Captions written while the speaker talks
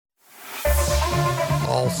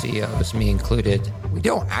all CEOs, me included, we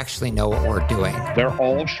don't actually know what we're doing. They're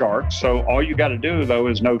all sharks, so all you got to do, though,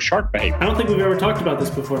 is know shark behavior. I don't think we've ever talked about this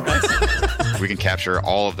before. We can capture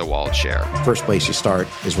all of the wallet share. First place you start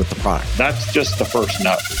is with the product. That's just the first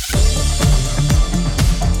note.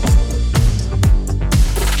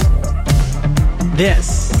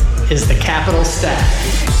 This is the Capital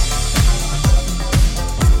Stack.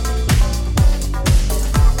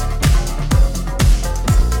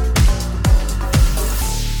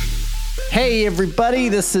 Hey everybody,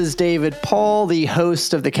 this is David Paul, the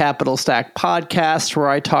host of the Capital Stack podcast, where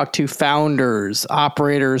I talk to founders,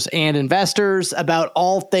 operators, and investors about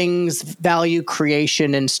all things value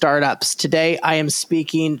creation and startups. Today, I am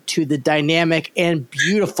speaking to the dynamic and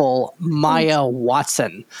beautiful Maya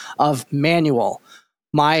Watson of Manual.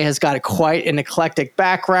 Maya has got quite an eclectic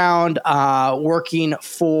background, working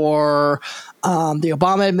for the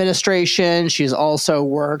Obama administration. She's also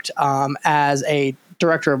worked as a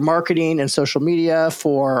director of marketing and social media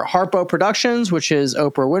for Harpo Productions, which is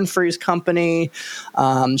Oprah Winfrey's company.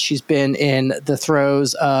 She's been in the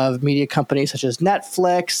throes of media companies such as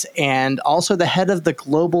Netflix, and also the head of the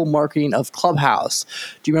global marketing of Clubhouse.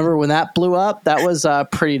 Do you remember when that blew up? That was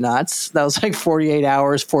pretty nuts. That was like 48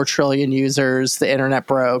 hours, 4 trillion users. The internet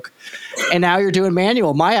broke. And now you're doing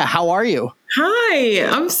Manual. Maya, how are you? Hi,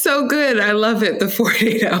 I'm so good. I love it. The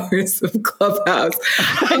 48 hours of Clubhouse.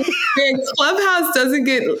 Clubhouse doesn't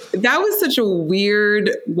that was such a weird,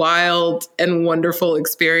 wild, and wonderful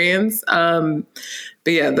experience.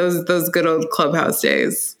 But yeah, those good old Clubhouse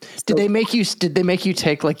days. Did they make you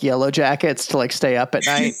take like yellow jackets to like stay up at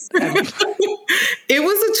night? It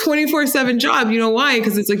was a 24/7 job. You know why?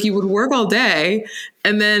 Because it's like you would work all day.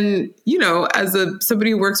 And then, as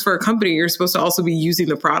somebody who works for a company, you're supposed to also be using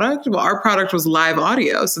the product. Well, our product was live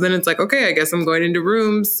audio. So then it's like, okay, I guess I'm going into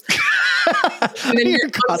rooms. And then you're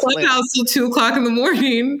on Clubhouse till 2:00 in the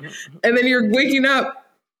morning. And then you're waking up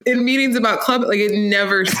in meetings about Club. Like it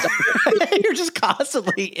never stops. You're just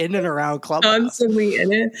constantly in and around Clubhouse. Constantly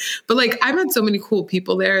in it. But like I've met so many cool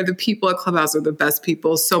people there. The people at Clubhouse are the best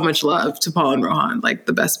people. So much love to Paul and Rohan, like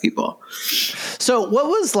the best people. So what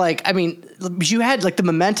was you had like the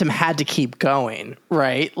momentum had to keep going,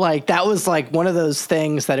 right? Like that was like one of those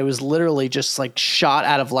things that it was literally just like shot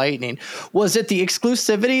out of lightning. Was it the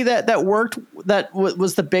exclusivity that worked? That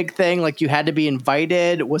was the big thing. Like you had to be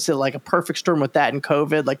invited. Was it like a perfect storm with that and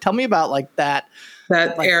COVID? Like tell me about like that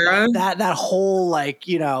era, that whole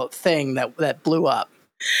thing that blew up.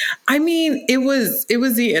 I mean, it was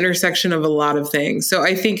the intersection of a lot of things. So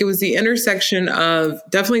I think it was the intersection of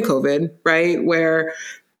definitely COVID, right? Where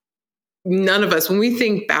none of us, when we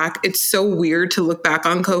think back, it's so weird to look back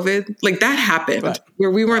on COVID. Like that happened right.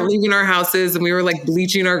 Where we weren't leaving our houses and we were like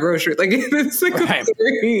bleaching our groceries. Like it's like right. A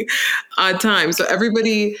very odd time. So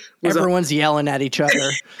everyone's yelling at each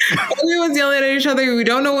other. Everyone's yelling at each other. We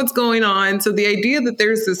don't know what's going on. So the idea that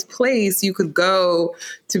there's this place you could go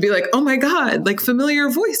to be like, oh my God, like familiar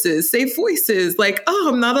voices, safe voices. Like, oh,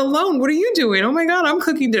 I'm not alone. What are you doing? Oh my God, I'm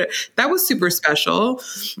cooking today. That was super special.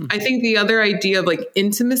 Mm-hmm. I think the other idea of like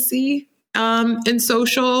intimacy and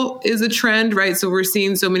social is a trend, right? So we're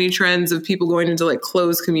seeing so many trends of people going into like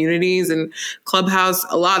closed communities, and Clubhouse,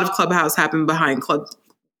 a lot of Clubhouse happened behind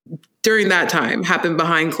during that time happened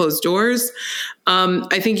behind closed doors.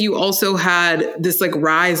 I think you also had this like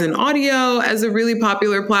rise in audio as a really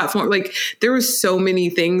popular platform. Like there was so many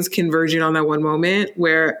things converging on that one moment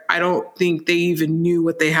where I don't think they even knew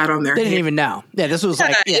what they had on their hands. They didn't even know. Yeah, this was it's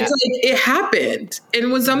like it happened.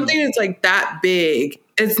 And when something is like that big,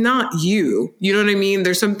 it's not you. You know what I mean?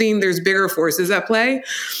 There's bigger forces at play.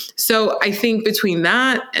 So I think between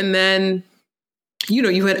that and then,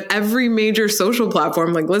 you had every major social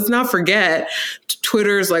platform. Like, let's not forget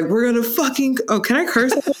Twitter's like, we're going to can I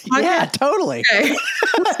curse? Yeah, totally. Okay.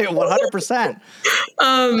 100%.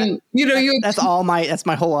 That's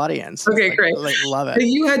my whole audience. Okay, like, great. Like, love it.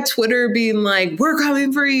 You had Twitter being like, we're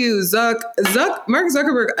coming for you. Mark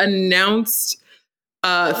Zuckerberg announced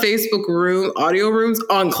Facebook audio rooms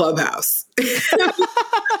on Clubhouse.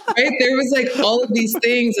 Right? There was like all of these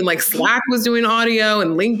things, and like Slack was doing audio,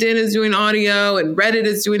 and LinkedIn is doing audio, and Reddit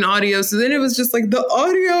is doing audio. So then it was just like the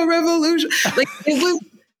audio revolution. Like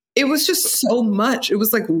it was just so much. It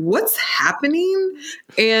was like, what's happening?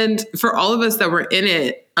 And for all of us that were in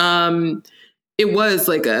it, it was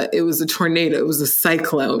a tornado. It was a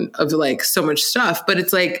cyclone of like so much stuff. But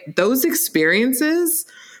it's like those experiences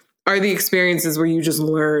are the experiences where you just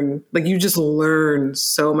learn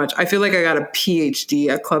so much. I feel like I got a PhD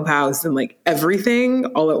at Clubhouse and like everything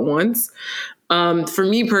all at once. For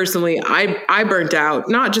me personally, I burnt out,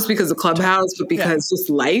 not just because of Clubhouse, but because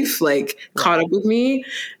just life caught up with me.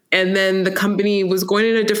 And then the company was going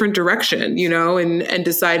in a different direction, and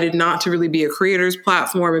decided not to really be a creators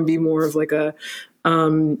platform and be more of like a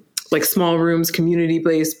like small rooms,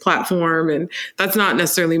 community-based platform. And that's not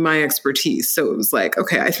necessarily my expertise. So it was like,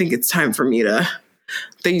 okay, I think it's time for me to,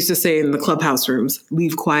 they used to say in the clubhouse rooms,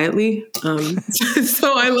 leave quietly.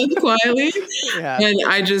 So I left quietly. Yeah.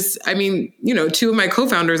 And two of my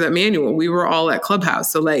co-founders at Manual, we were all at Clubhouse.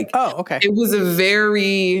 So it was a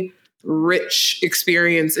very rich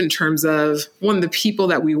experience in terms of the people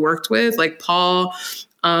that we worked with. Like Paul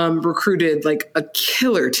recruited like a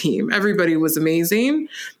killer team. Everybody was amazing.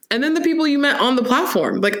 And then the people you met on the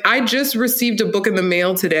platform. Like I just received a book in the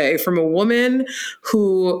mail today from a woman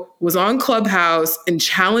who was on Clubhouse and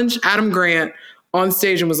challenged Adam Grant on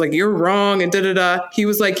stage and was like, you're wrong and da-da-da. He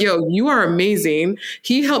was like, yo, you are amazing.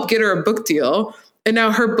 He helped get her a book deal. And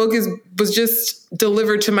now her book was just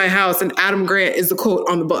delivered to my house and Adam Grant is the quote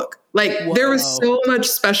on the book. Like there was so much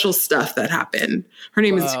special stuff that happened. Her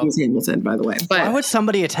name is James Hamilton, by the way. But why would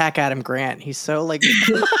somebody attack Adam Grant? He's so like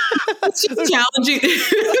challenging.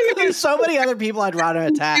 There's so many other people I'd rather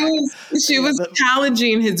attack. She was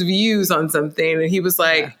challenging his views on something, and he was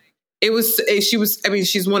like,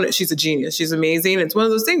 she's a genius. She's amazing. It's one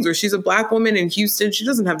of those things where she's a Black woman in Houston. She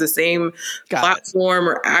doesn't have the same platform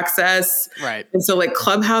or access. Right. And so like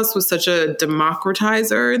Clubhouse was such a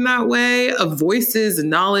democratizer in that way of voices and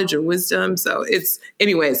knowledge and wisdom. So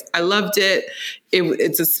anyways, I loved it.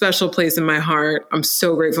 It's a special place in my heart. I'm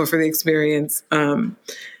so grateful for the experience. And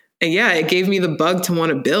yeah, it gave me the bug to want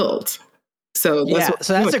to build. So that's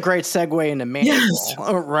a great segue into Manual. Yes.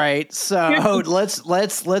 Right. So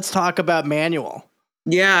let's talk about Manual.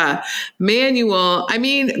 Yeah. Manual. I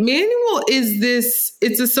mean, Manual is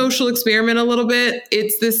it's a social experiment a little bit.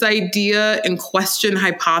 It's this idea and question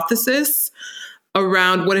hypothesis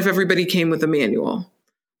around what if everybody came with a manual,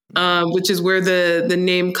 which is where the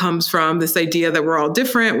name comes from. This idea that we're all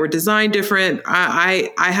different, we're designed different.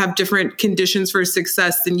 I have different conditions for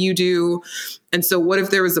success than you do. And so what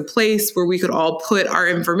if there was a place where we could all put our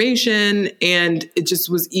information and it just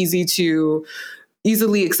was easily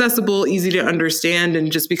accessible, easy to understand,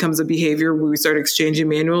 and just becomes a behavior where we start exchanging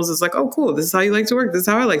manuals. It's like, oh, cool. This is how you like to work. This is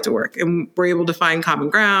how I like to work. And we're able to find common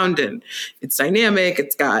ground and it's dynamic.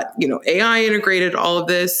 It's got, AI integrated, all of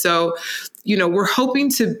this. So, we're hoping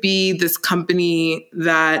to be this company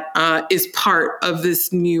that is part of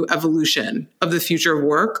this new evolution of the future of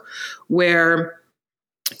work where,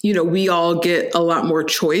 we all get a lot more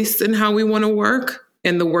choice in how we want to work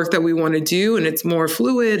and the work that we want to do. And it's more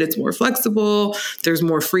fluid, it's more flexible, there's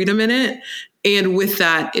more freedom in it. And with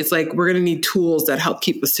that, it's like, we're going to need tools that help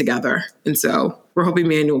keep us together. And so we're hoping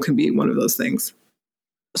Manual can be one of those things.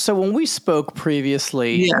 So when we spoke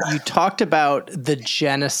previously, you talked about the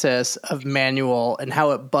genesis of Manual and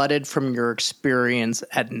how it budded from your experience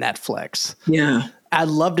at Netflix. Yeah. I'd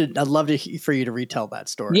love for you to retell that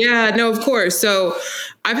story. Yeah, no, of course. So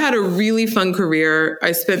I've had a really fun career.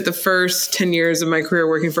 I spent the first 10 years of my career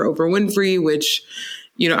working for Oprah Winfrey, which,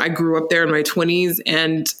 I grew up there in my 20s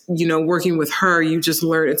and, working with her, you just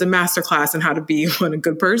learn, it's a masterclass in how to be a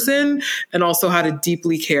good person and also how to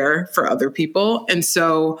deeply care for other people. And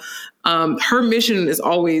so her mission has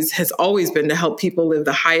always been to help people live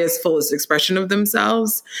the highest, fullest expression of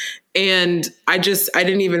themselves. And I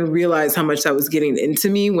didn't even realize how much that was getting into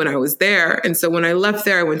me when I was there. And so when I left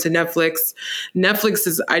there, I went to Netflix. Netflix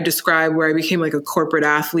is, I describe, where I became like a corporate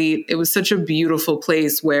athlete. It was such a beautiful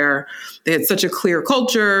place where they had such a clear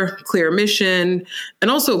culture, clear mission, and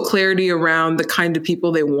also clarity around the kind of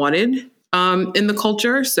people they wanted in the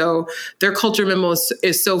culture. So their culture memo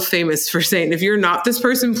is so famous for saying, if you're not this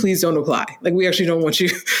person, please don't apply. Like, we actually don't want you.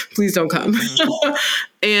 Please don't come.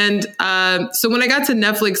 And so when I got to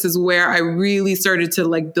Netflix is where I really started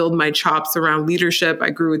to build my chops around leadership.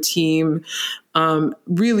 I grew a team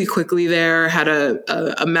really quickly there, had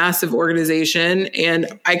a massive organization. And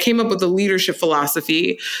I came up with a leadership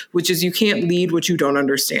philosophy, which is you can't lead what you don't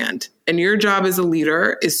understand. And your job as a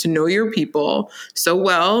leader is to know your people so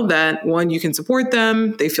well that, one, you can support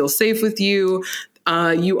them, they feel safe with you,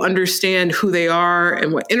 you understand who they are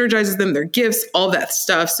and what energizes them, their gifts, all that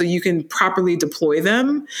stuff, so you can properly deploy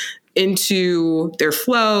them into their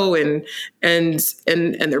flow and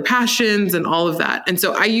their passions and all of that. And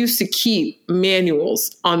so I used to keep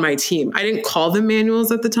manuals on my team. I didn't call them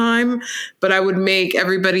manuals at the time, but I would make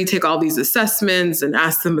everybody take all these assessments and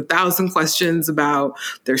ask them 1,000 questions about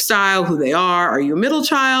their style, who they are. Are you a middle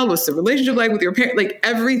child? What's the relationship like with your parent? Like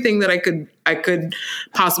everything that I could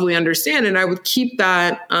possibly understand. And I would keep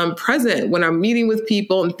that present when I'm meeting with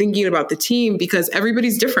people and thinking about the team, because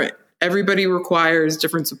everybody's different. Everybody requires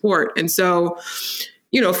different support. And so,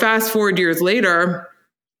 fast forward years later,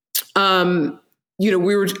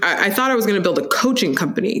 I thought I was going to build a coaching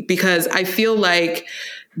company because I feel like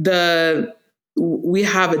we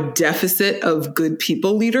have a deficit of good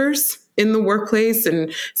people leaders in the workplace, and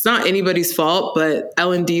it's not anybody's fault, but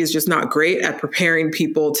L&D is just not great at preparing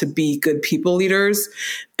people to be good people leaders.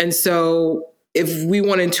 And so if we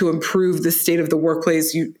wanted to improve the state of the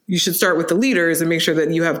workplace, you should start with the leaders and make sure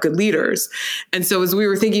that you have good leaders. And so as we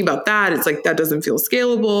were thinking about that, it's like, that doesn't feel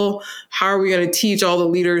scalable. How are we going to teach all the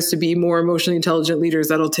leaders to be more emotionally intelligent leaders?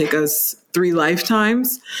 That'll take us 3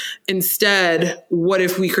 lifetimes. Instead, what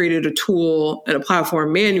if we created a tool and a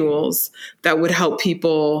platform, manuals, that would help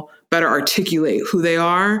people better articulate who they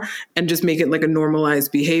are and just make it like a normalized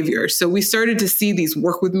behavior. So we started to see these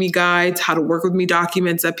work with me guides, how to work with me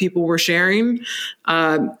documents that people were sharing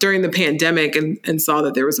during the pandemic, and saw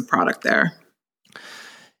that there was a product there.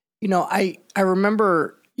 I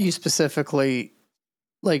remember you specifically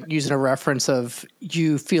like using a reference of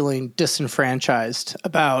you feeling disenfranchised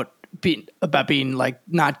about being like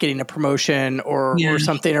not getting a promotion or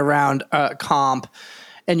something around comp,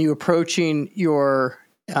 and you approaching your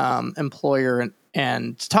employer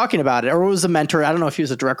and talking about it, or it was a mentor. I don't know if he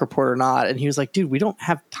was a direct report or not. And he was like, dude, we don't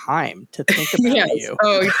have time to think about you.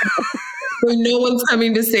 Oh, yeah. When no one's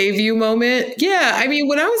coming to save you moment. Yeah. I mean,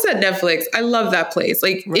 when I was at Netflix, I love that place.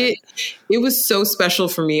 Like it was so special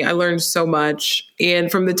for me. I learned so much. And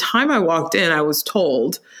from the time I walked in, I was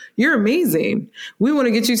told, you're amazing. We want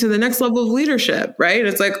to get you to the next level of leadership. Right.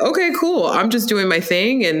 It's like, okay, cool. I'm just doing my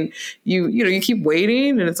thing. And you keep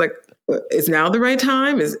waiting, and it's like, is now the right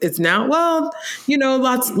time? It's now? Well,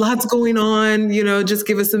 lots going on, just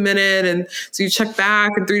give us a minute. And so you check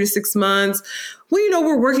back in 3 to 6 months. Well,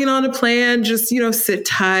 we're working on a plan, just, sit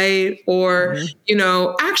tight, or,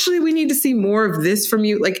 actually we need to see more of this from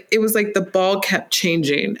you. Like, it was like the ball kept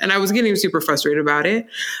changing, and I was getting super frustrated about it.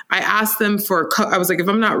 I asked them for I was like, if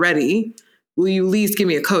I'm not ready, will you at least give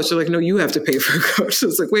me a coach? They're like, no, you have to pay for a coach. So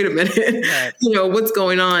it's like, wait a minute, right. What's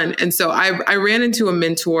going on? And so I ran into a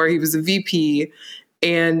mentor. He was a VP,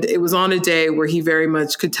 and it was on a day where he very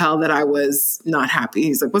much could tell that I was not happy.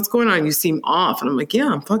 He's like, what's going on? You seem off. And I'm like,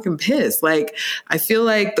 yeah, I'm fucking pissed. Like, I feel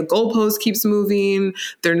like the goalpost keeps moving.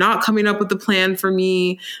 They're not coming up with the plan for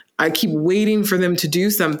me. I keep waiting for them to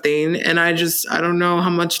do something. And I don't know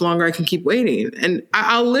how much longer I can keep waiting. And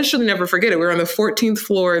I'll literally never forget it. We were on the 14th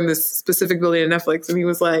floor in this specific building at Netflix. And he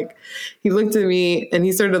looked at me and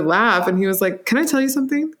he started to laugh. And he was like, can I tell you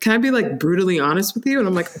something? Can I be like brutally honest with you? And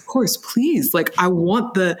I'm like, of course, please. Like,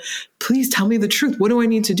 please tell me the truth. What do I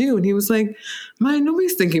need to do? And he was like, Maya,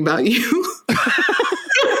 nobody's thinking about you.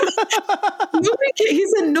 He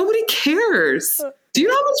said, nobody cares. Do you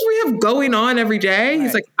know how much we have going on every day? Right.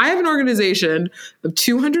 He's like, I have an organization of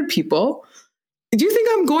 200 people. Do you think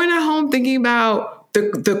I'm going at home thinking about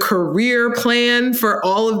the career plan for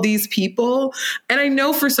all of these people? And I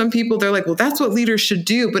know for some people, they're like, well, that's what leaders should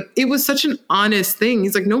do. But it was such an honest thing.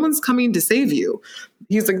 He's like, no one's coming to save you.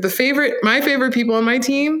 He's like, my favorite people on my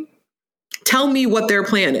team, tell me what their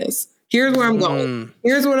plan is. Here's where I'm going.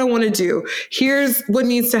 Here's what I want to do. Here's what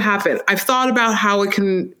needs to happen. I've thought about how it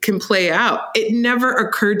can play out. It never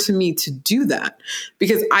occurred to me to do that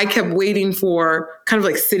because I kept waiting for kind of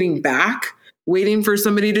like sitting back, waiting for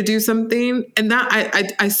somebody to do something. And that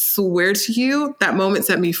I swear to you, that moment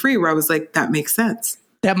set me free where I was like, that makes sense.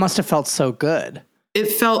 That must have felt so good.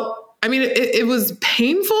 It was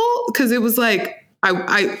painful because it was like,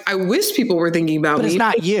 I wish people were thinking about me. But it's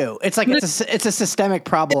not you. It's like it's a systemic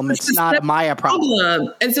problem. It's not a Maya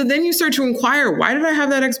problem. And so then you start to inquire, why did I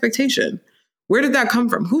have that expectation? Where did that come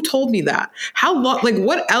from? Who told me that? How long, like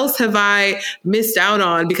what else have I missed out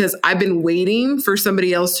on because I've been waiting for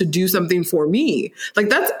somebody else to do something for me? Like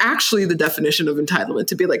that's actually the definition of entitlement,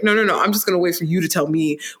 to be like, no, I'm just going to wait for you to tell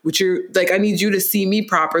me what you're like. I need you to see me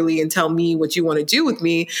properly and tell me what you want to do with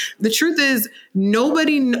me. The truth is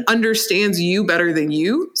nobody understands you better than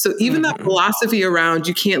you. So even that philosophy around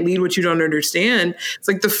you can't lead what you don't understand. It's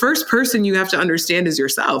like the first person you have to understand is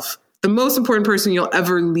yourself. The most important person you'll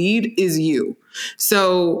ever lead is you.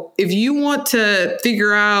 So if you want to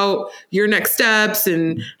figure out your next steps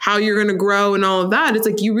and how you're going to grow and all of that, it's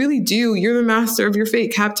like you really do. You're the master of your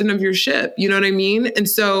fate, captain of your ship. You know what I mean? And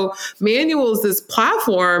so Manual is this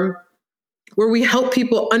platform where we help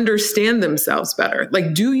people understand themselves better.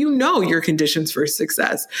 Like, do you know your conditions for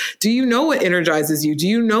success? Do you know what energizes you? Do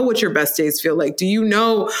you know what your best days feel like? Do you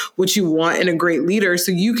know what you want in a great leader?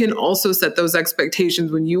 So you can also set those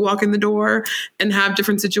expectations when you walk in the door and have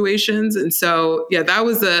different situations. And so, yeah, that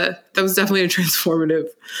was definitely a transformative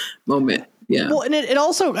moment. Yeah. Well, and it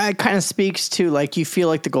also kind of speaks to like, you feel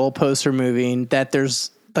like the goalposts are moving, that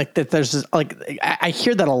there's like that there's this, like, I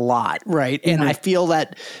hear that a lot. Right. And I feel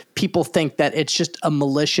that people think that it's just a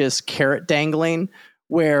malicious carrot dangling,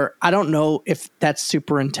 where I don't know if that's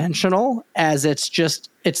super intentional, as it's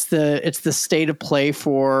the state of play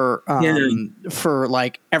for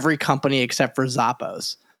like every company except for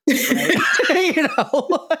Zappos. Right?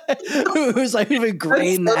 Who's like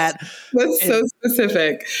ingrained that. That's so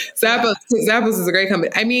specific. Zappos is a great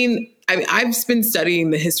company. I mean, I've been studying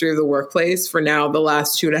the history of the workplace for now the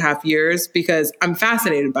last 2.5 years because I'm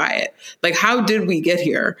fascinated by it. Like, how did we get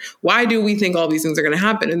here? Why do we think all these things are going to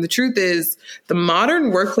happen? And the truth is, the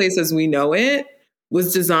modern workplace as we know it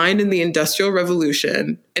was designed in the Industrial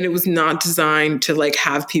Revolution, and it was not designed to like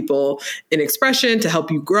have people in expression, to help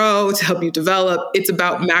you grow, to help you develop. It's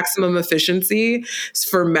about maximum efficiency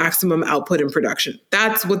for maximum output and production.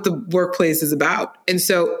 That's what the workplace is about. And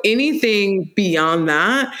so anything beyond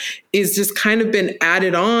that is just kind of been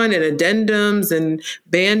added on and addendums and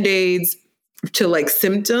Band-Aids to like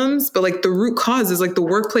symptoms. But like the root cause is like the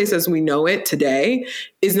workplace as we know it today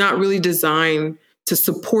is not really designed to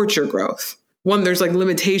support your growth. One, there's like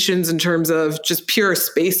limitations in terms of just pure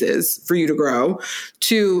spaces for you to grow.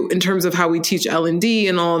 Two, in terms of how we teach L&D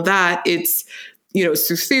and all of that, it's, you know,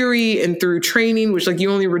 through theory and through training, which like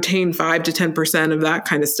you only retain 5 to 10% of that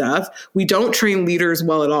kind of stuff. We don't train leaders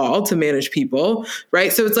well at all to manage people,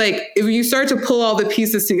 right? So it's like, if you start to pull all the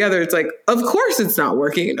pieces together, it's like, of course it's not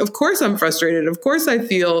working. Of course I'm frustrated. Of course I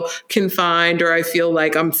feel confined, or I feel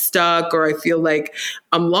like I'm stuck, or I feel like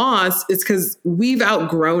I'm lost. It's because we've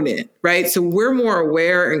outgrown it, right? So we're more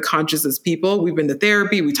aware and conscious as people. We've been to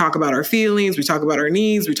therapy. We talk about our feelings. We talk about our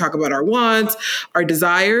needs. We talk about our wants, our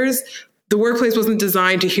desires. The workplace wasn't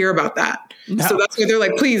designed to hear about that. No. So that's why they're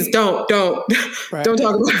like, please don't right. Don't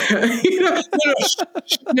talk about that.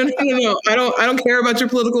 No. I don't care about your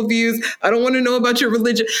political views. I don't want to know about your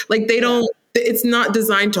religion. Like it's not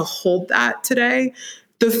designed to hold that today.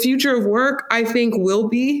 The future of work, I think, it'll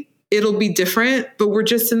be different, but we're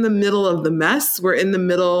just in the middle of the mess. We're in the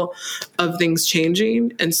middle of things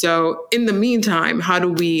changing. And so in the meantime, how do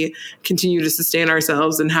we continue to sustain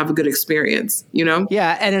ourselves and have a good experience, you know?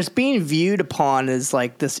 Yeah. And it's being viewed upon as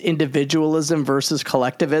like this individualism versus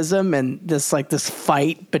collectivism, and this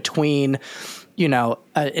fight between, you know,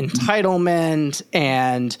 entitlement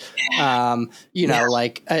and,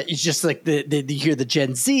 it's just like you hear the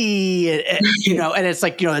Gen Z, you know, and it's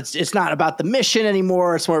like, you know, it's not about the mission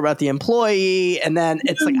anymore. It's more about the employee. And then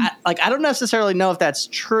it's like, I don't necessarily know if that's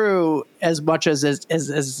true as much as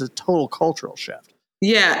a total cultural shift.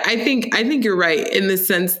 Yeah, I think you're right in the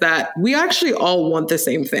sense that we actually all want the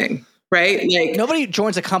same thing. Right? Like, nobody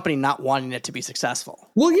joins a company not wanting it to be successful.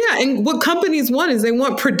 Well, yeah. And what companies want is they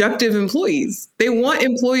want productive employees. They want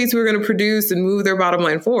employees who are going to produce and move their bottom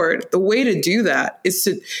line forward. The way to do that is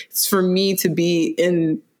for me to be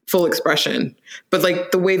in full expression. But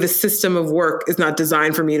like the way the system of work is not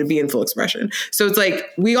designed for me to be in full expression. So it's like,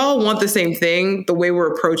 we all want the same thing. The way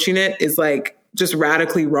we're approaching it is like just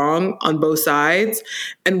radically wrong on both sides.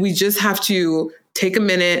 And we just have to take a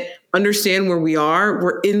minute, understand where we are.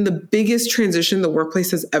 We're in the biggest transition the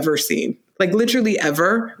workplace has ever seen, like literally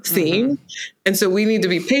ever seen. Mm-hmm. And so we need to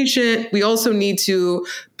be patient. We also need to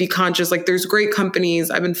be conscious. Like there's great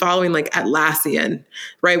companies I've been following, like Atlassian,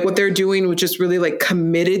 right? What they're doing, which is really like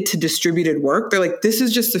committed to distributed work. They're like, this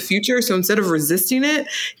is just the future. So instead of resisting it,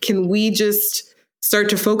 can we just start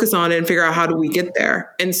to focus on it and figure out how do we get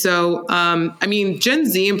there? And so, Gen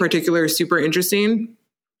Z in particular is super interesting.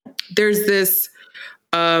 There's this,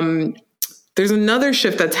 there's another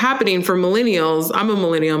shift that's happening for millennials. I'm a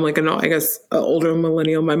millennial. I'm like, I guess an older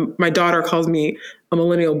millennial. My daughter calls me a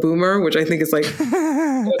millennial boomer, which I think is like,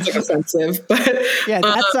 it's like offensive, but yeah,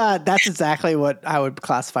 that's exactly what I would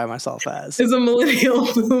classify myself as. As a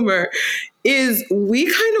millennial boomer, is we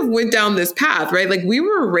kind of went down this path, right? Like we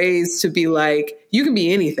were raised to be like, you can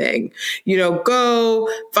be anything, you know, go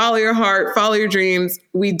follow your heart, follow your dreams.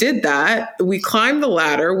 We did that. We climbed the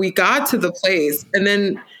ladder. We got to the place. And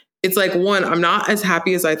then it's like, one, I'm not as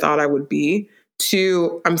happy as I thought I would be.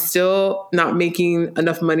 Two, I'm still not making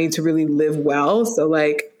enough money to really live well. So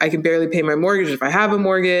like I can barely pay my mortgage if I have a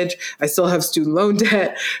mortgage. I still have student loan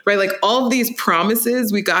debt, right? Like all of these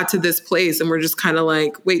promises, we got to this place and we're just kind of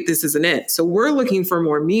like, wait, this isn't it. So we're looking for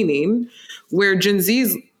more meaning, where Gen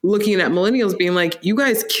Z's looking at millennials being like, you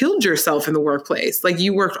guys killed yourself in the workplace. Like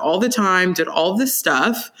you worked all the time, did all this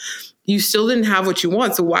stuff. You still didn't have what you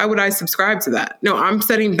want. So why would I subscribe to that? No, I'm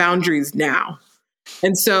setting boundaries now.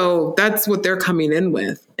 And so that's what they're coming in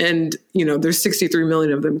with. And, you know, there's 63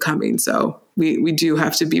 million of them coming. So we do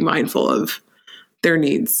have to be mindful of their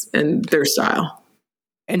needs and their style.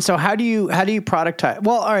 And so how do you productize?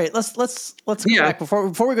 Well, all right, let's go back before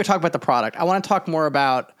we go talk about the product. I want to talk more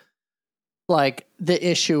about like the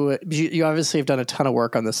issue. You obviously have done a ton of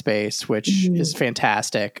work on the space, which is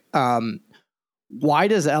fantastic. Why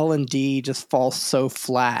does L&D just fall so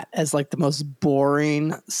flat as like the most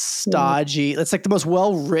boring, stodgy? It's like the most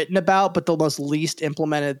well written about, but the most least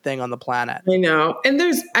implemented thing on the planet. I know. And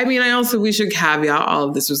we should caveat all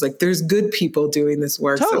of this was like, there's good people doing this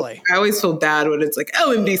work. Totally. So I always feel bad when it's like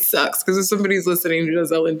L&D sucks. Because if somebody's listening who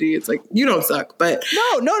does L&D, it's like, you don't suck. But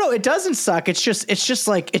no, it doesn't suck. It's just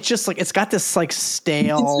like it's got this like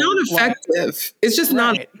stale. It's not effective. It's just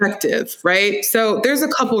not effective. Right. So there's a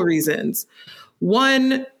couple of reasons.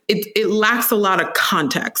 One, it lacks a lot of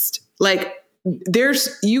context. Like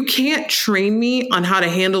you can't train me on how to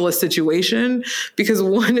handle a situation because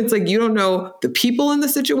one, it's like, you don't know the people in the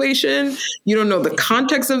situation. You don't know the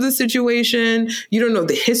context of the situation. You don't know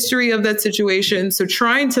the history of that situation. So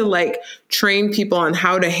trying to like train people on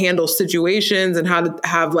how to handle situations and how to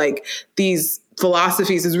have like these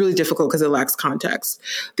philosophies is really difficult because it lacks context.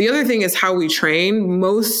 The other thing is how we train.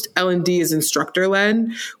 Most L&D is instructor led,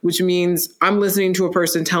 which means I'm listening to a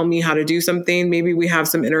person tell me how to do something. Maybe we have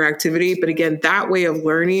some interactivity, but again, that way of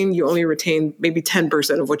learning, you only retain maybe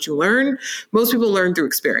 10% of what you learn. Most people learn through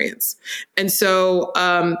experience. And so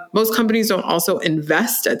most companies don't also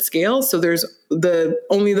invest at scale. So there's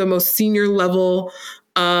only the most senior level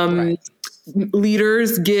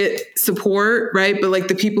leaders get support, right? But like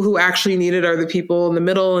the people who actually need it are the people in the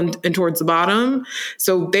middle and towards the bottom.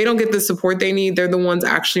 So they don't get the support they need. They're the ones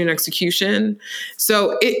actually in execution.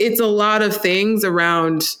 So it's a lot of things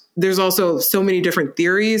around. There's also so many different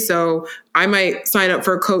theories. So I might sign up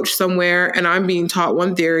for a coach somewhere and I'm being taught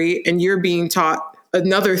one theory and you're being taught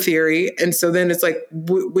another theory. And so then it's like,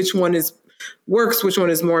 which one works, which one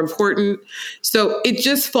is more important. So it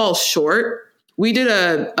just falls short. We did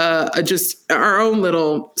just our own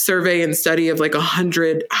little survey and study of like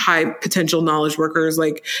 100 high potential knowledge workers,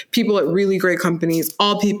 like people at really great companies,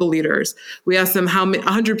 all people leaders. We asked them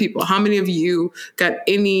 100 people, how many of you got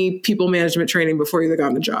any people management training before you got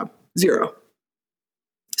on the job? 0.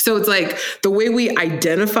 So it's like the way we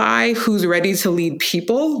identify who's ready to lead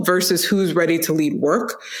people versus who's ready to lead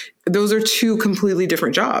work. Those are two completely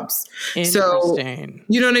different jobs. So,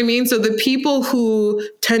 you know what I mean? So the people who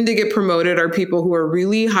tend to get promoted are people who are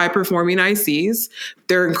really high performing ICs.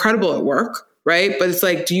 They're incredible at work, right? But it's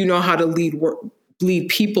like, do you know how to lead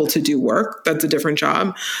people to do work? That's a different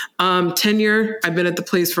job. Tenure, I've been at the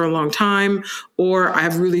place for a long time, or I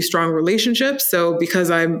have really strong relationships. So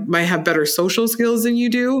because I might have better social skills than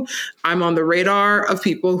you do, I'm on the radar of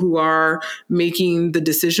people who are making the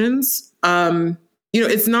decisions.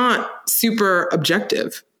 It's not super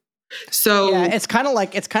objective. So yeah, it's kind of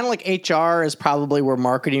like HR is probably where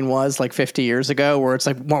marketing was like 50 years ago, where it's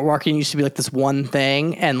like marketing used to be like this one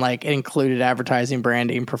thing and like it included advertising,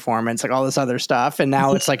 branding, performance, like all this other stuff. And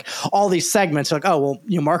now it's like all these segments are like, oh,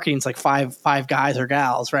 well, marketing's like five guys or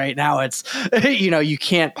gals, right? Now it's, you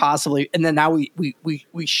can't possibly. And then now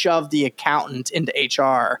we shove the accountant into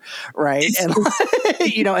HR, right? And,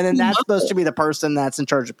 and then that's supposed to be the person that's in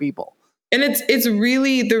charge of people. And it's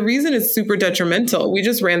really the reason it's super detrimental. We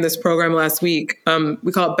just ran this program last week.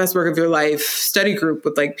 We call it Best Work of Your Life study group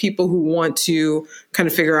with like people who want to kind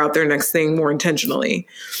of figure out their next thing more intentionally.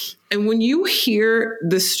 And when you hear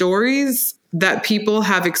the stories that people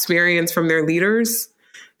have experienced from their leaders,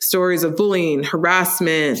 stories of bullying,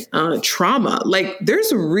 harassment, trauma, like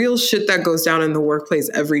there's real shit that goes down in the workplace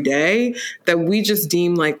every day that we just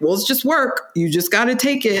deem like, well, it's just work. You just got to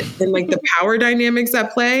take it. And like the power dynamics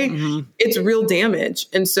at play, it's real damage.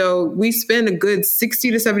 And so we spend a good 60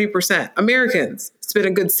 to 70%, Americans spend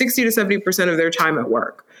a good 60 to 70% of their time at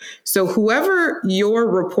work. So whoever you're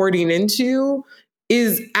reporting into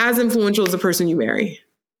is as influential as the person you marry.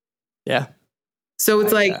 Yeah. So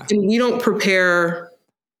it's and we don't prepare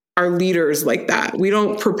our leaders like that. We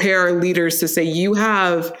don't prepare our leaders to say, you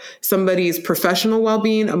have somebody's professional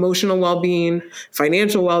well-being, emotional well-being,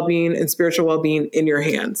 financial well-being, and spiritual well-being in your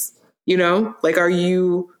hands. Are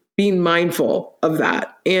you being mindful of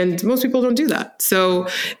that? And most people don't do that. So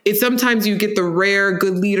it's sometimes you get the rare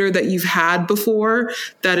good leader that you've had before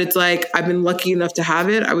that it's like, I've been lucky enough to have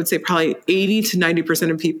it. I would say probably 80 to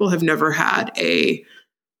 90% of people have never had a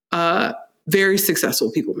very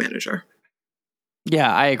successful people manager.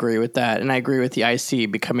 Yeah, I agree with that. And I agree with the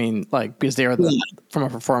IC becoming because they are from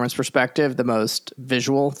a performance perspective, the most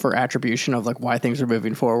visual for attribution of like why things are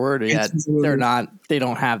moving forward. Yet they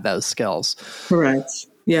don't have those skills. Correct.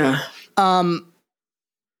 Yeah.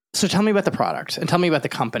 So tell me about the product and tell me about the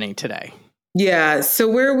company today. Yeah. So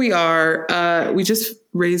where we are, we just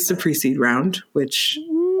raised a pre-seed round, which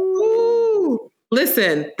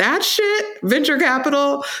Listen, that shit, venture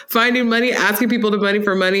capital, finding money, asking people to money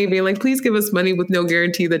for money, being like, please give us money with no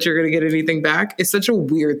guarantee that you're going to get anything back. It's such a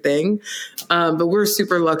weird thing. But we're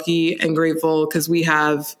super lucky and grateful because we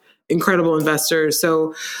have incredible investors.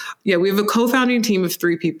 So yeah, we have a co-founding team of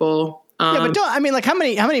 3 people. But how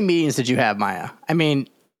many meetings did you have, Maya?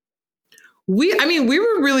 We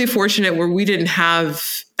were really fortunate where we didn't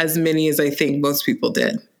have as many as I think most people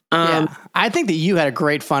did. I think that you had a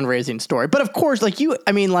great fundraising story, but of course, not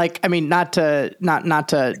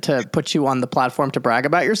to put you on the platform to brag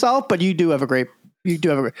about yourself, but you do have a great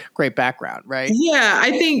background, right? Yeah,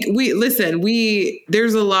 I think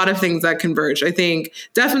there's a lot of things that converge. I think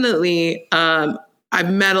definitely,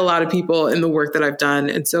 I've met a lot of people in the work that I've done.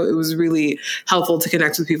 And so it was really helpful to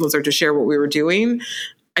connect with people and start to share what we were doing.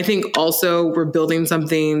 I think also we're building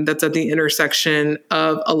something that's at the intersection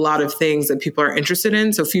of a lot of things that people are interested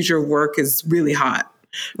in. So future of work is really hot,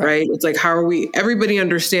 right? It's like, everybody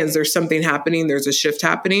understands there's something happening. There's a shift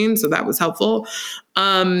happening. So that was helpful.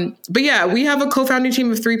 But yeah, we have a co-founding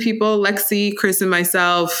team of 3 people, Lexi, Chris, and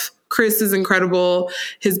myself. Chris is incredible.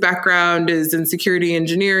 His background is in security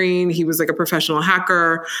engineering. He was like a professional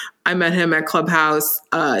hacker. I met him at Clubhouse.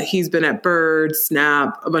 He's been at Bird,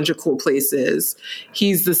 Snap, a bunch of cool places.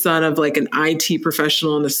 He's the son of like an IT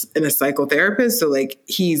professional and a psychotherapist. So like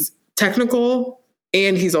he's technical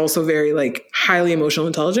and he's also very like highly emotional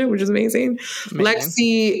intelligent, which is amazing.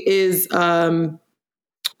 Lexi is, I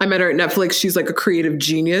met her at Netflix. She's like a creative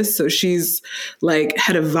genius. So she's like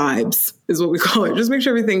head of vibes is what we call it. Just make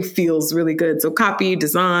sure everything feels really good. So copy,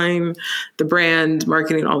 design, the brand,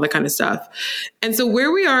 marketing, all that kind of stuff. And so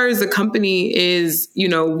where we are as a company is,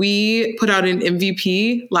 we put out an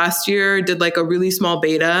MVP last year, did like a really small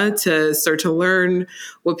beta to start to learn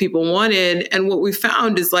what people wanted. And what we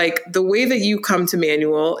found is like the way that you come to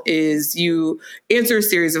Manual is you answer a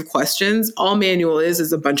series of questions. All Manual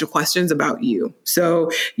is a bunch of questions about you. So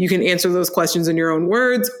you can answer those questions in your own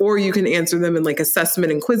words, or you can answer them in like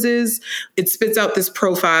assessment and quizzes. It spits out this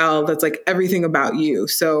profile that's like everything about you.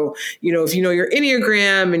 So, if you know your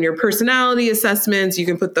Enneagram and your personality assessments, you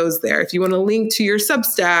can put those there. If you want to link to your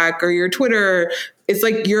Substack or your Twitter, it's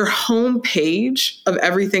like your home page of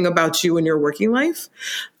everything about you in your working life.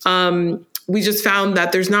 We just found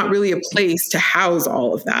that there's not really a place to house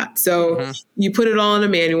all of that. So you put it all in a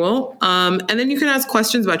manual, and then you can ask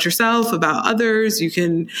questions about yourself, about others. You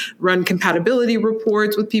can run compatibility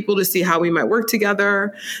reports with people to see how we might work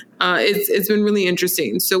together. It's been really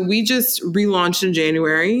interesting. So we just relaunched in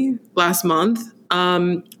January last month,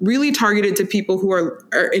 really targeted to people who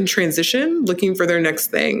are in transition, looking for their next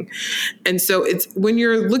thing. And so it's when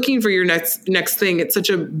you're looking for your next thing, it's such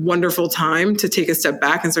a wonderful time to take a step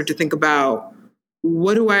back and start to think about,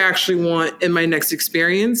 what do I actually want in my next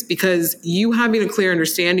experience? Because you having a clear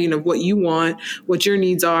understanding of what you want, what your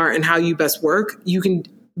needs are, and how you best work, you can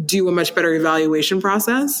do a much better evaluation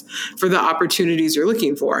process for the opportunities you're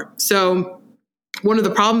looking for. So one of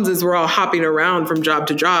the problems is we're all hopping around from job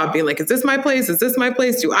to job being like, is this my place? Is this my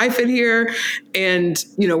place? Do I fit here? And,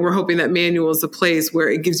 we're hoping that Manual is a place where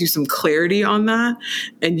it gives you some clarity on that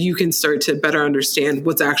and you can start to better understand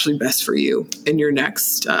what's actually best for you in your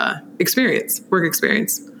next work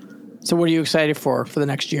experience. So what are you excited for the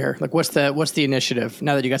next year? Like what's the initiative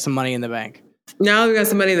now that you got some money in the bank? Now we got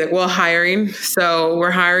some money hiring. So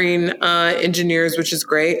we're hiring engineers, which is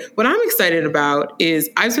great. What I'm excited about is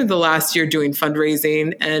I've spent the last year doing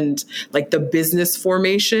fundraising and like the business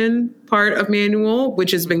formation part of Manual,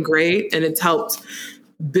 which has been great. And it's helped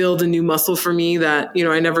build a new muscle for me that,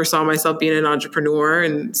 I never saw myself being an entrepreneur.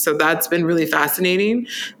 And so that's been really fascinating.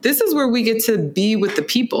 This is where we get to be with the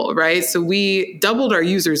people, right? So we doubled our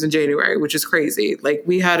users in January, which is crazy. Like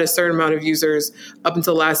we had a certain amount of users up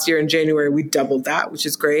until last year in January, we doubled that, which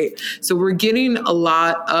is great. So we're getting a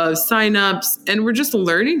lot of signups and we're just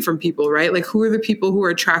learning from people, right? Like who are the people who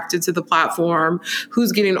are attracted to the platform?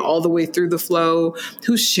 Who's getting all the way through the flow?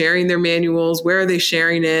 Who's sharing their manuals? Where are they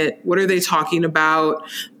sharing it? What are they talking about?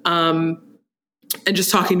 And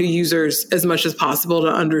just talking to users as much as possible to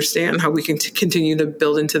understand how we can continue to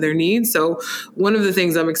build into their needs. So one of the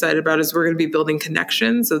things I'm excited about is we're going to be building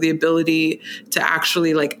connections. So the ability to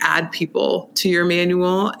actually like add people to your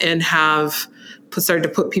manual and start to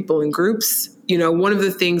put people in groups. One of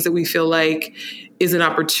the things that we feel like is an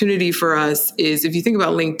opportunity for us is if you think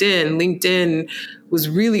about LinkedIn was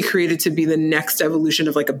really created to be the next evolution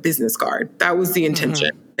of like a business card. That was the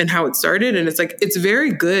intention and how it started. And it's like, it's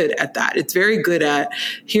very good at that. It's very good at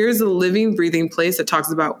here's a living, breathing place that talks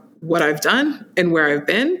about what I've done and where I've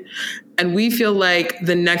been. And we feel like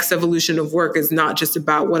the next evolution of work is not just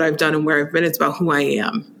about what I've done and where I've been. It's about who I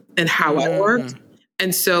am and how I work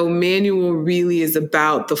And so manual really is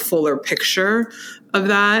about the fuller picture of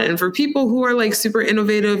that. And for people who are like super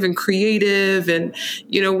innovative and creative and,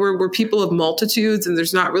 we're people of multitudes, and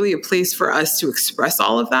there's not really a place for us to express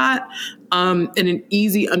all of that in an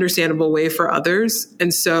easy, understandable way for others.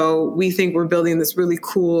 And so we think we're building this really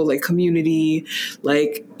cool, like community,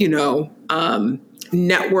 like,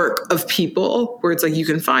 network of people where it's like you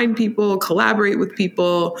can find people, collaborate with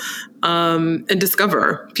people, and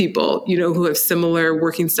discover people, who have similar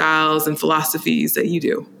working styles and philosophies that you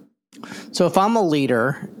do. So if I'm a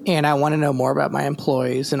leader and I want to know more about my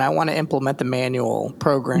employees and I want to implement the manual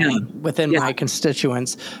program within my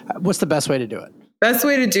constituents, what's the best way to do it? Best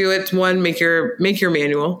way to do it, one, make your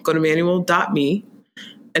manual. Go to manual.me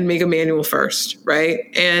and make a manual first, right?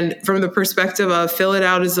 And from the perspective of fill it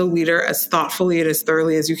out as a leader as thoughtfully and as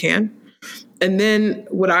thoroughly as you can. And then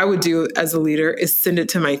what I would do as a leader is send it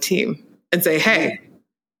to my team and say, hey,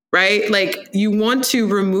 right? Like you want to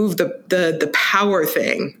remove the power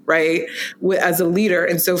thing, right? As a leader.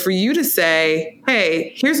 And so for you to say,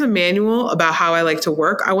 hey, here's a manual about how I like to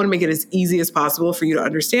work. I want to make it as easy as possible for you to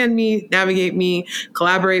understand me, navigate me,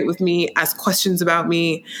 collaborate with me, ask questions about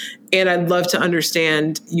me. And I'd love to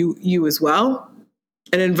understand you as well,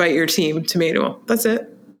 and invite your team to manual. That's it.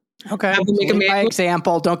 Okay. Lead by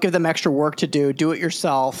example. Don't give them extra work to do. Do it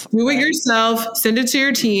yourself. Do it yourself. Send it to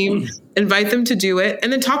your team. Invite them to do it,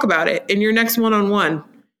 and then talk about it in your next one-on-one.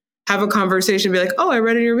 Have a conversation. Be like, oh, I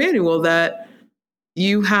read in your manual that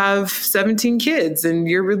you have 17 kids and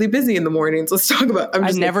you're really busy in the mornings. Let's talk about it.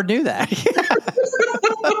 I never knew that.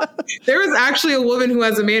 There was actually a woman who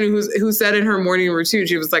has a man who said in her morning routine,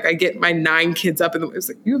 she was like, I get my 9 kids up in the morning. It's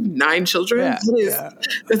like, you have 9 children? Yeah,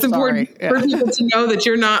 That's important for people to know that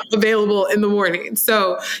you're not available in the morning.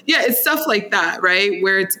 So yeah, it's stuff like that, right?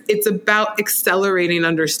 Where it's about accelerating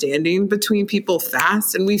understanding between people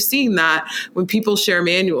fast. And we've seen that when people share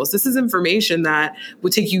manuals. This is information that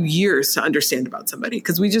would take you years to understand about somebody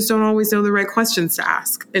because we just don't always know the right questions to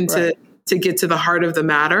ask and to get to the heart of the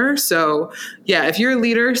matter. So yeah, if you're a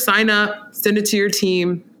leader, sign up, send it to your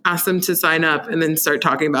team, ask them to sign up, and then start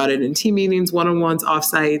talking about it in team meetings, one-on-ones,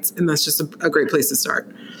 offsites. And that's just a great place to start.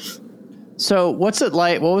 So what's it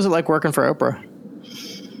like? What was it like working for Oprah?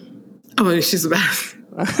 Oh, she's the best.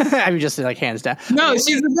 I mean, just like hands down. No,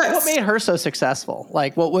 she's the best. What made her so successful?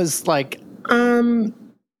 Like what was like,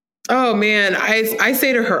 oh man, I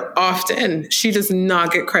say to her often, she does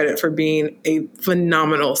not get credit for being a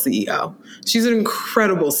phenomenal CEO. She's an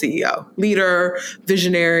incredible CEO, leader,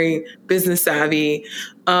 visionary, business savvy.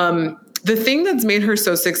 The thing that's made her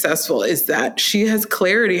so successful is that she has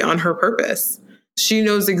clarity on her purpose. She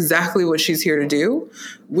knows exactly what she's here to do,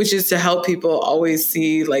 which is to help people always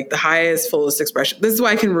see like the highest, fullest expression. This is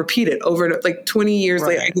why I can repeat it over and over. Like 20 years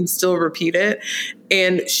later, I can still repeat it.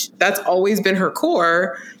 And that's always been her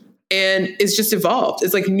core. And it's just evolved.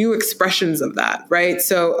 It's like new expressions of that, right?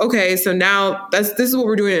 So, okay, so now this is what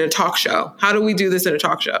we're doing in a talk show. How do we do this in a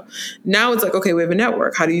talk show? Now it's like, okay, we have a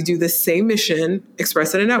network. How do you do this same mission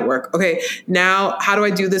expressed in a network? Okay, now how do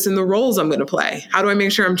I do this in the roles I'm going to play? How do I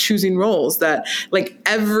make sure I'm choosing roles that like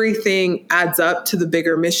everything adds up to the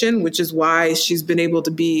bigger mission, which is why she's been able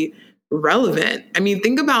to be relevant. I mean,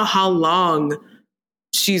 think about how long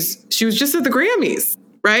she was just at the Grammys.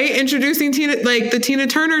 Right? Introducing the Tina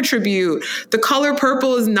Turner tribute. The Color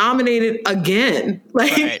Purple is nominated again.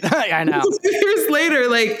 Like I know. Years later,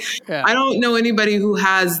 I don't know anybody who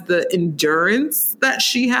has the endurance that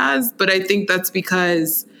she has, but I think that's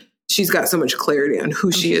because she's got so much clarity on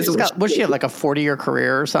who she is. She have like a 40-year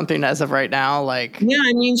career or something as of right now? Yeah,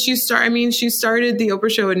 I mean, she started the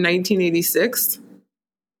Oprah show in 1986.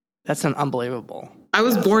 That's unbelievable. I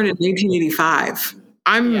was born in 1985.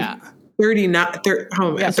 I'm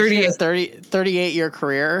 38-year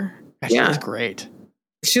career. She was great.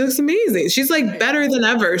 She looks amazing. She's like better than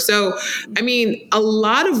ever. So, I mean, a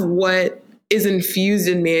lot of what is infused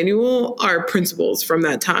in manual are principles from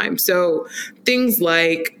that time. So things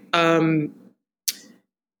like when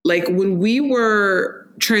we were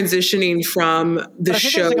transitioning from the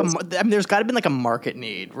show. There's got to be like a market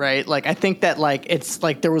need, right? Like I think that it's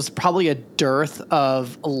like there was probably a dearth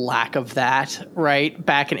of a lack of that, right?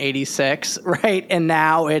 Back in '86, right? And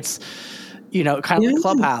now it's, kind of like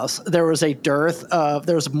Clubhouse. There was a dearth of,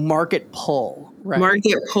 there was market pull, right?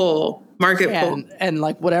 Market pull. And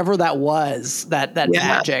like whatever that was, that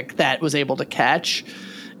magic that was able to catch,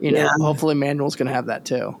 hopefully Manual's going to have that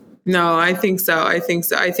too. No, I think so. I think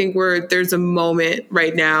there's a moment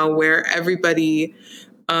right now where everybody,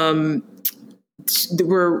 we're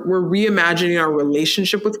reimagining our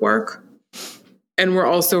relationship with work, and we're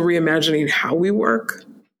also reimagining how we work.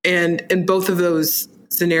 And both of those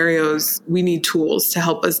scenarios, we need tools to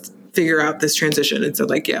help us figure out this transition. And so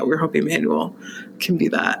we're hoping Manual can be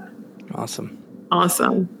that. Awesome.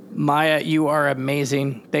 Maya, you are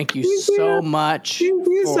amazing. Thank you so much. Thank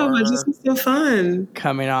you so much. This was so fun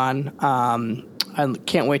coming on. I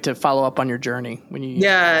can't wait to follow up on your journey when you.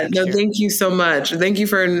 Thank you so much. Thank you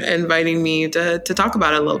for inviting me to talk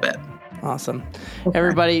about it a little bit. Awesome. Okay.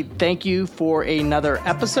 Everybody, thank you for another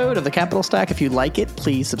episode of the Capital Stack. If you like it,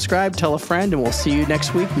 please subscribe, tell a friend, and we'll see you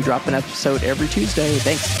next week. We drop an episode every Tuesday.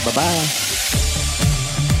 Thanks. Bye-bye.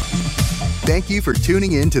 Thank you for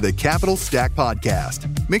tuning in to the Capital Stack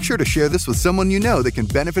Podcast. Make sure to share this with someone you know that can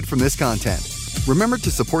benefit from this content. Remember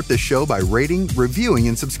to support this show by rating, reviewing,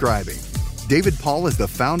 and subscribing. David Paul is the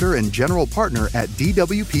founder and general partner at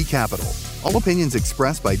DWP Capital. All opinions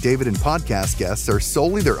expressed by David and podcast guests are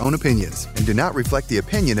solely their own opinions and do not reflect the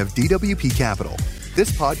opinion of DWP Capital.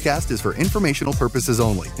 This podcast is for informational purposes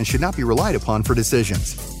only and should not be relied upon for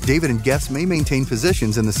decisions. David and guests may maintain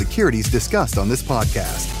positions in the securities discussed on this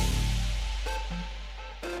podcast.